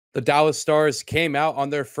The Dallas Stars came out on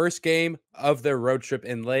their first game of their road trip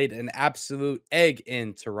and laid an absolute egg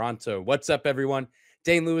in Toronto. What's up, everyone?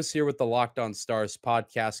 Dane Lewis here with the Locked On Stars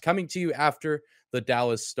podcast, coming to you after the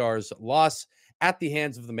Dallas Stars loss at the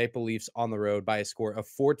hands of the Maple Leafs on the road by a score of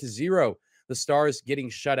 4-0. The Stars getting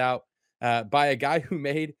shut out by a guy who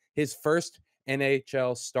made his first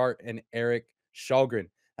NHL start in Eric Shalgren.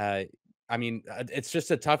 It's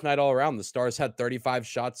just a tough night all around. The Stars had 35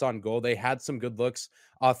 shots on goal. They had some good looks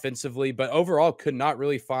offensively, but overall could not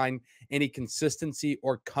really find any consistency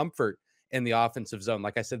or comfort in the offensive zone.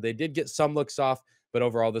 Like I said, they did get some looks off, but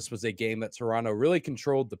overall, this was a game that Toronto really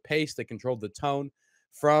controlled the pace. They controlled the tone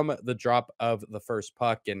from the drop of the first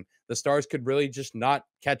puck, and the Stars could really just not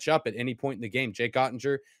catch up at any point in the game. Jake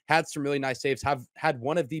Ottinger had some really nice saves, have had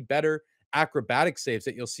one of the better acrobatic saves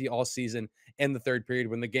that you'll see all season in the third period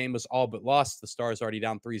when the game was all but lost. The Stars already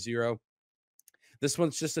down 3-0. This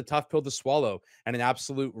one's just a tough pill to swallow and an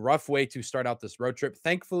absolute rough way to start out this road trip.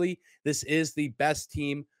 Thankfully, this is the best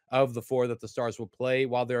team of the four that the Stars will play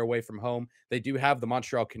while they're away from home. They do have the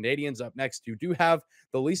Montreal Canadiens up next, who do have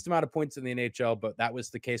the least amount of points in the NHL, but that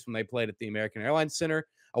was the case when they played at the American Airlines Center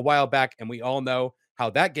a while back, and we all know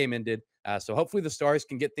how that game ended. So hopefully the Stars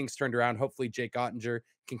can get things turned around. Hopefully Jake Ottinger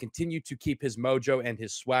can continue to keep his mojo and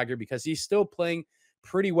his swagger because he's still playing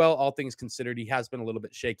pretty well, all things considered. He has been a little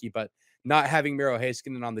bit shaky, but not having Miro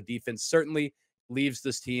Heiskanen on the defense certainly leaves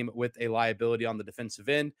this team with a liability on the defensive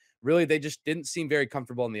end. Really, they just didn't seem very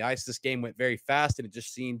comfortable on the ice. This game went very fast, and it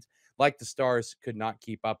just seemed like the Stars could not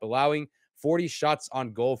keep up, allowing 40 shots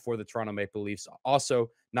on goal for the Toronto Maple Leafs. Also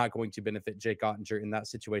not going to benefit Jake Ottinger in that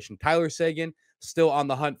situation. Tyler Seguin still on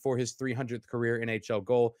the hunt for his 300th career NHL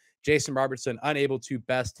goal. Jason Robertson unable to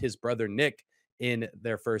best his brother Nick in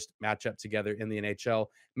their first matchup together in the NHL.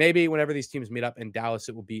 Maybe whenever these teams meet up in Dallas,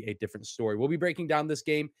 it will be a different story. We'll be breaking down this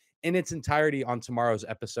game in its entirety on tomorrow's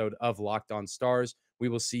episode of Locked On Stars. We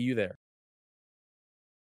will see you there.